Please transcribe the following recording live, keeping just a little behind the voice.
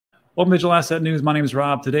Welcome to Digital Asset News. My name is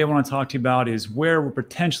Rob. Today, I want to talk to you about is where we're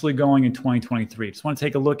potentially going in 2023. Just want to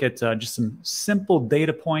take a look at just some simple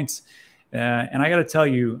data points. And I got to tell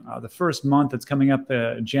you, the first month that's coming up,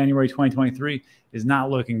 January 2023, is not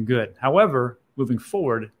looking good. However, moving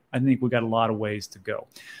forward, I think we got a lot of ways to go.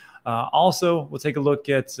 Also, we'll take a look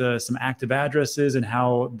at some active addresses and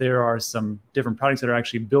how there are some different products that are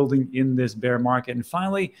actually building in this bear market. And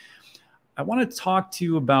finally, I want to talk to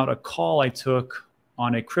you about a call I took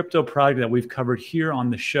on a crypto project that we've covered here on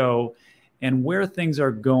the show and where things are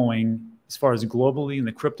going as far as globally in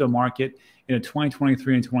the crypto market in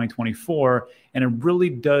 2023 and 2024. And it really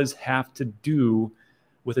does have to do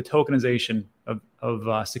with the tokenization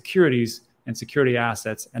of securities and security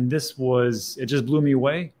assets. And it just blew me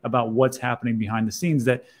away about what's happening behind the scenes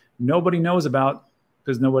that nobody knows about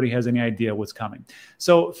because nobody has any idea what's coming.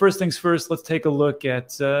 So first things first, let's take a look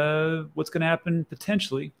at what's going to happen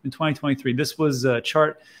potentially in 2023. This was a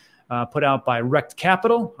chart put out by ROTH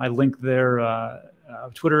Capital. I linked their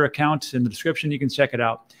Twitter account in the description. You can check it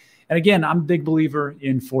out. And again, I'm a big believer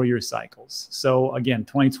in 4-year cycles. So again,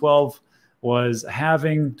 2012 was a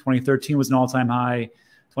halving. 2013 was an all-time high.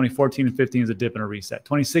 2014 and 15 is a dip and a reset.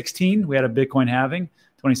 2016, we had a Bitcoin halving.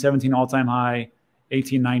 2017, all-time high.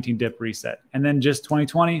 18, 19 dip reset. And then just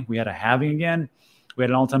 2020, we had a halving again. We had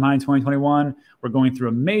an all-time high in 2021. We're going through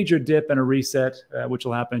a major dip and a reset, which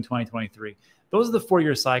will happen in 2023. Those are the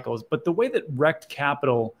 4-year cycles. But the way that ROTH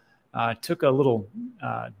Capital took a little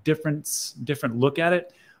different look at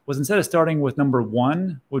it was instead of starting with number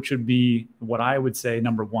 1, which would be what I would say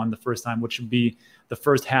number 1 the first time, which would be the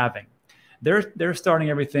first halving. They're starting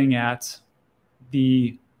everything at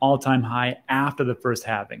the all-time high after the first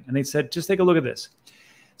halving. And they said, just take a look at this.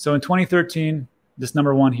 So in 2013, this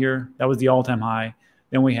number 1 here, that was the all-time high.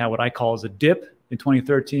 Then we had what I call as a dip in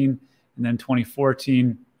 2013. And then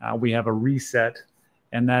 2014, we have a reset.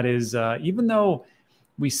 And that is, even though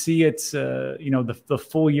we see it's, the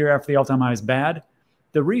full year after the all-time high is bad,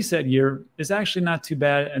 the reset year is actually not too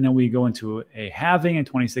bad. And then we go into a halving in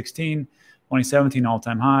 2016, 2017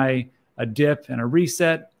 all-time high, a dip and a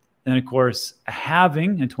reset. And of course, a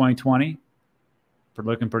halving in 2020, for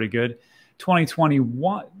looking pretty good.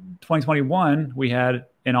 2021, we had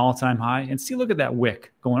an all-time high. And see, look at that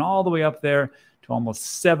wick going all the way up there to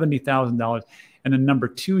almost $70,000. And then number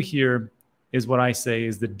 2 here is what I say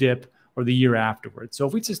is the dip or the year afterwards. So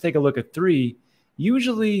if we just take a look at 3,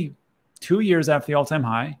 usually 2 years after the all-time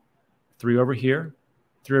high, 3 over here,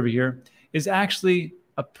 3 over here, is actually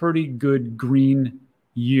a pretty good green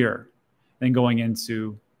year. Then going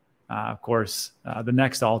into of course, the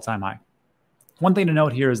next all-time high. One thing to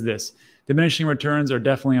note here is this. Diminishing returns are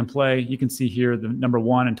definitely in play. You can see here the number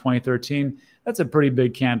 1 in 2013. That's a pretty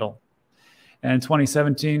big candle. And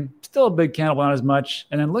 2017, still a big candle, but not as much.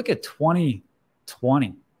 And then look at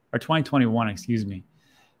 2021, excuse me.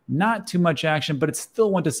 Not too much action, but it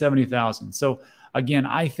still went to 70,000. So again,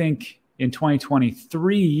 I think in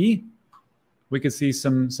 2023, we could see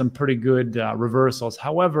some pretty good reversals.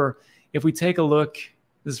 However, if we take a look,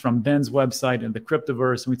 this is from Ben's website and the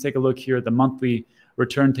Cryptoverse. And we take a look here at the monthly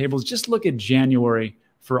return tables. Just look at January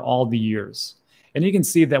for all the years. And you can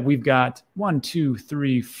see that we've got 1, 2,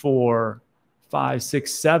 3, 4, 5,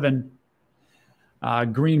 6, 7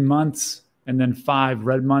 green months and then 5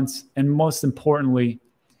 red months. And most importantly,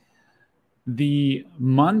 the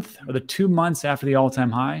month or the 2 months after the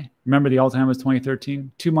all-time high, remember the all-time was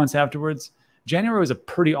 2013, 2 months afterwards, January was a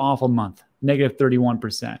pretty awful month, negative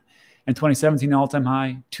 31%. And 2017 all-time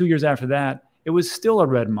high, 2 years after that, it was still a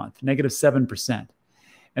red month, negative 7%.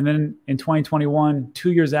 And then in 2021,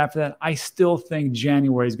 2 years after that, I still think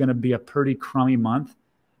January is going to be a pretty crummy month.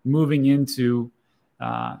 Moving into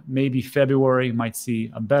maybe February, might see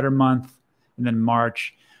a better month, and then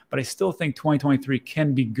March. But I still think 2023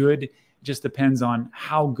 can be good. It just depends on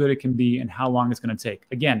how good it can be and how long it's going to take.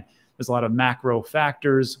 Again, there's a lot of macro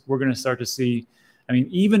factors. We're going to start to see, I mean,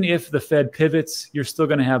 even if the Fed pivots, you're still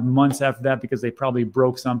going to have months after that because they probably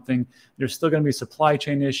broke something. There's still going to be supply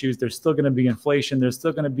chain issues. There's still going to be inflation. There's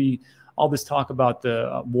still going to be all this talk about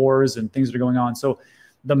the wars and things that are going on. So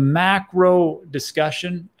the macro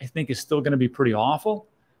discussion, I think, is still going to be pretty awful.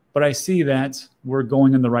 But I see that we're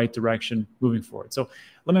going in the right direction moving forward. So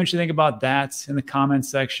let me know what you think about that in the comments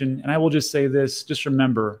section. And I will just say this, just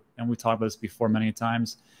remember, and we talked about this before many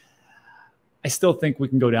times, I still think we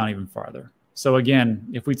can go down even farther. So again,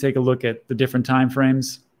 if we take a look at the different time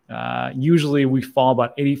frames, usually we fall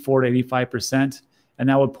about 84 to 85%, and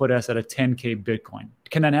that would put us at a 10K Bitcoin.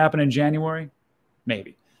 Can that happen in January?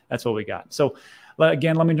 Maybe. That's what we got. So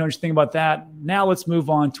again, let me know what you think about that. Now let's move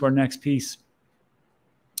on to our next piece,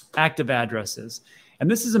 active addresses.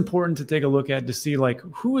 And this is important to take a look at to see like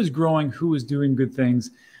who is growing, who is doing good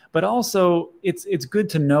things. But also it's good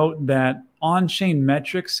to note that on-chain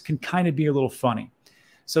metrics can kind of be a little funny.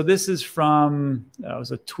 So this is from, it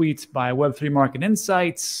was a tweet by Web3 Market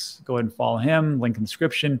Insights. Go ahead and follow him, link in the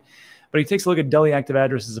description. But he takes a look at daily active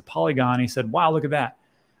addresses of Polygon. He said, wow, look at that.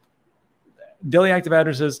 Daily active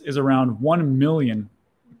addresses is around 1 million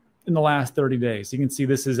in the last 30 days. You can see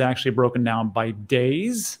this is actually broken down by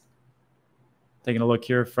days. Taking a look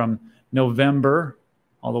here from November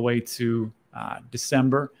all the way to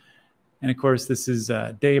December. And of course, this is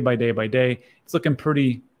day by day by day. It's looking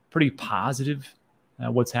pretty positive,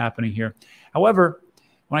 what's happening here. However,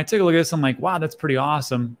 when I take a look at this, I'm like, wow, that's pretty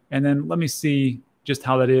awesome. And then let me see just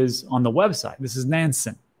how that is on the website. This is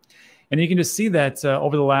Nansen. And you can just see that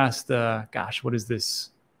over the last, gosh, what is this?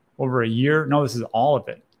 Over a year? No, this is all of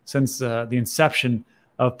it. Since the inception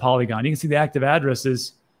of Polygon. You can see the active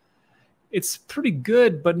addresses. It's pretty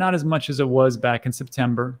good, but not as much as it was back in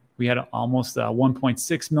September. We had almost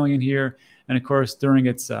 1.6 million here. And of course, during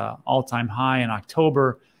its all-time high in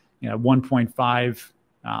October,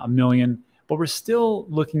 1.5 million. But we're still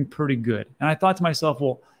looking pretty good. And I thought to myself,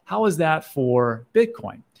 well, how is that for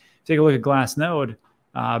Bitcoin? Take a look at Glassnode.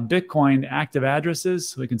 Bitcoin active addresses,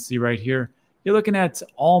 so we can see right here, you're looking at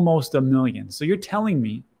almost 1 million. So you're telling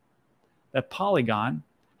me that Polygon,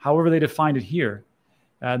 however they defined it here,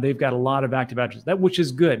 they've got a lot of active addresses, which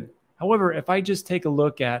is good. However, if I just take a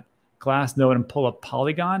look at Glassnode and pull up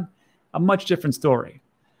Polygon, a much different story.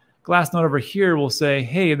 Glassnode over here will say,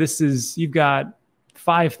 hey, you've got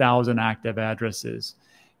 5,000 active addresses.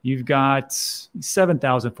 You've got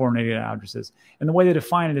 7,480 addresses. And the way they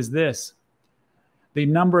define it is this: the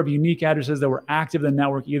number of unique addresses that were active in the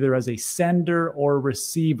network either as a sender or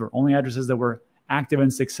receiver. Only addresses that were active in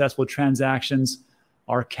successful transactions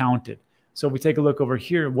are counted. So if we take a look over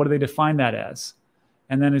here, what do they define that as?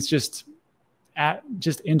 And then it's just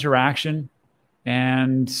interaction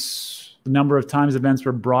and the number of times events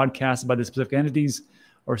were broadcasted by the specific entities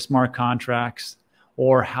or smart contracts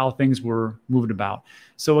or how things were moved about.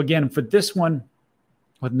 So again, for this one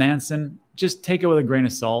with Nansen, just take it with a grain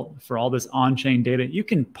of salt for all this on-chain data. You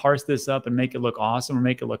can parse this up and make it look awesome or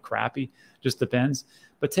make it look crappy, just depends.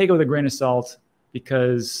 But take it with a grain of salt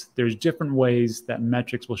because there's different ways that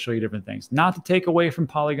metrics will show you different things. Not to take away from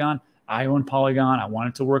Polygon. I own Polygon. I want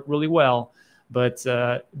it to work really well. But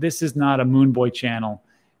this is not a Moon Boy channel.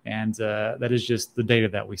 And that is just the data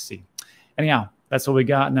that we see. Anyhow, that's what we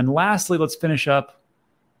got. And then lastly, let's finish up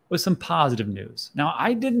with some positive news. Now,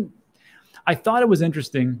 I thought it was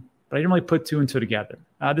interesting, but I didn't really put two and two together.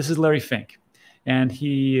 This is Larry Fink, and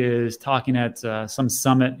he is talking at some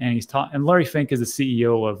summit, and Larry Fink is the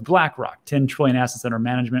CEO of BlackRock, 10 trillion assets under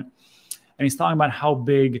management, and he's talking about how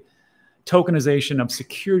big tokenization of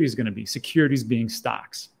securities is going to be, securities being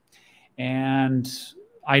stocks. And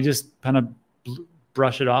I just kind of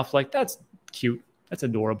brush it off like, that's cute, that's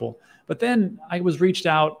adorable. But then I was reached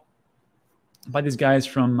out by these guys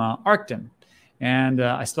from Arcton. And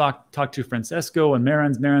I talked to Francesco and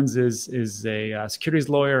Marens. Marens is a securities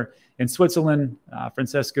lawyer in Switzerland.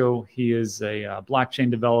 Francesco, he is a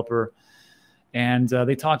blockchain developer. And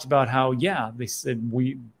they talked about how, yeah, they said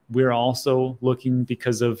we're also looking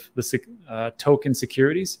because of the token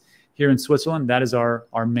securities here in Switzerland. That is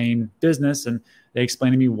our main business. And they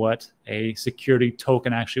explained to me what a security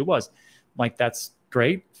token actually was. Like, that's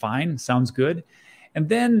great, fine, sounds good. And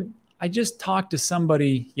then I just talked to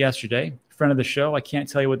somebody yesterday, friend of the show. I can't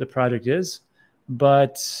tell you what the project is,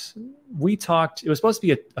 but we talked. It was supposed to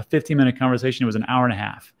be a 15-minute conversation. It was an hour and a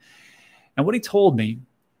half. And what he told me,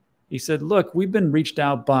 he said, look, we've been reached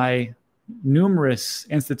out by numerous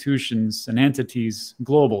institutions and entities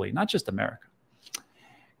globally, not just America.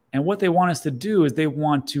 And what they want us to do is they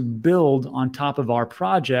want to build on top of our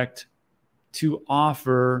project to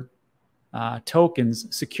offer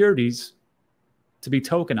tokens, securities, to be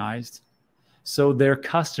tokenized so their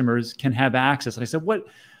customers can have access. And I said, what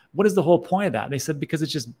is the whole point of that? They said, because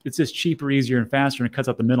it's just cheaper, easier, and faster, and it cuts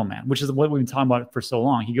out the middleman, which is what we've been talking about for so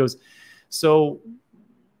long. He goes, so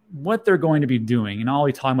what they're going to be doing, and I'll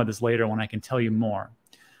be talking about this later when I can tell you more,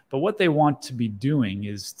 but what they want to be doing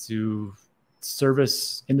is to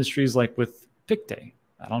service industries like with Pictet.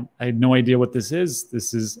 I had no idea what this is.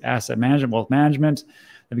 This is asset management, wealth management.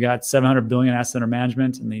 They've got 700 billion assets under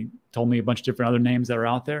management, and they told me a bunch of different other names that are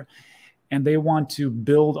out there. And they want to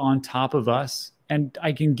build on top of us. And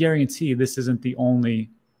I can guarantee this isn't the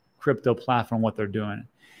only crypto platform, what they're doing.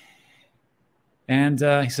 And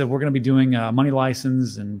he said, we're going to be doing a money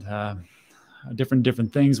license and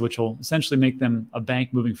different things, which will essentially make them a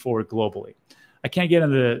bank moving forward globally. I can't get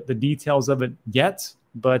into the details of it yet,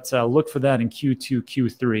 but look for that in Q2,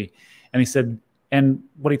 Q3. And he said, and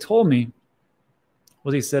what he told me,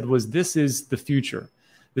 what he said was, this is the future.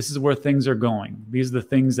 This is where things are going. These are the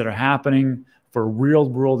things that are happening for real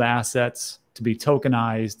world assets to be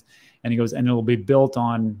tokenized. And he goes, and it'll be built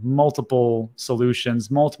on multiple solutions,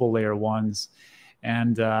 multiple layer ones.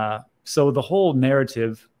 And so the whole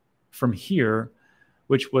narrative from here,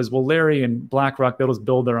 which was, well, Larry and BlackRock, they'll just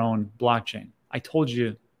build their own blockchain. I told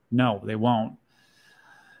you, no, they won't.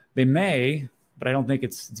 They may, but I don't think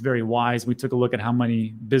it's very wise. We took a look at how many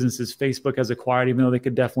businesses Facebook has acquired, even though they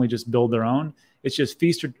could definitely just build their own. It's just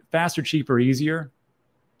faster, cheaper, easier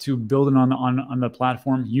to build it on the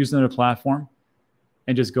platform, use another platform,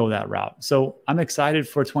 and just go that route. So I'm excited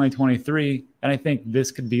for 2023, and I think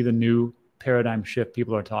this could be the new paradigm shift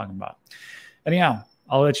people are talking about. Anyhow,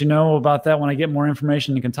 I'll let you know about that when I get more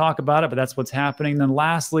information and can talk about it, but that's what's happening. Then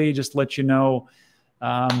lastly, just let you know,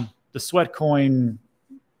 the Sweatcoin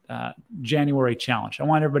January challenge. I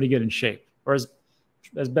want everybody to get in shape, or as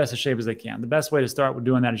best a shape as they can. The best way to start with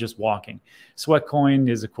doing that is just walking. Sweatcoin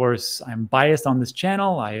is, of course, I'm biased on this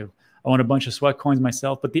channel. I own a bunch of Sweatcoins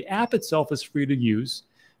myself, but the app itself is free to use,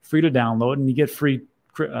 free to download, and you get free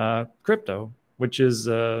crypto, which is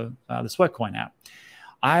the Sweatcoin app.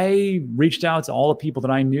 I reached out to all the people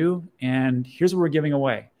that I knew, and here's what we're giving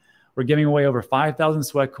away. We're giving away over 5,000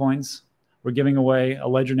 Sweatcoins. We're giving away a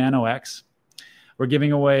Ledger Nano X. We're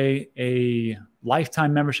giving away a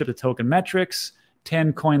lifetime membership to Token Metrics,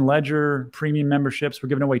 10 Coin Ledger premium memberships. We're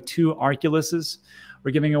giving away 2 Arculuses.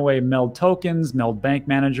 We're giving away Meld tokens, Meld bank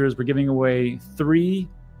managers. We're giving away 3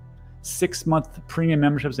 6-month premium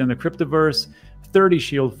memberships in the Cryptoverse, 30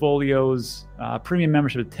 Shield folios, premium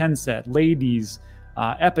membership to Tencent, Ladies,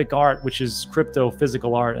 Epic Art, which is crypto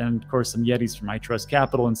physical art, and of course some Yetis from iTRUST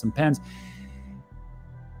Capital and some pens.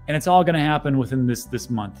 And it's all going to happen within this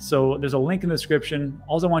month. So there's a link in the description.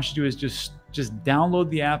 All I want you to do is just download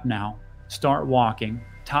the app now, start walking.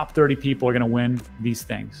 Top 30 people are going to win these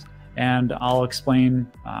things. And I'll explain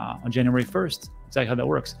on January 1st exactly how that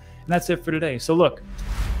works. And that's it for today. So look,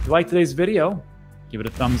 if you like today's video, give it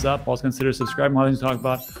a thumbs up. Also consider subscribing. All things to talk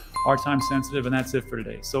about are time sensitive. And that's it for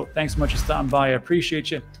today. So thanks so much for stopping by. I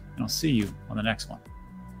appreciate you. And I'll see you on the next one.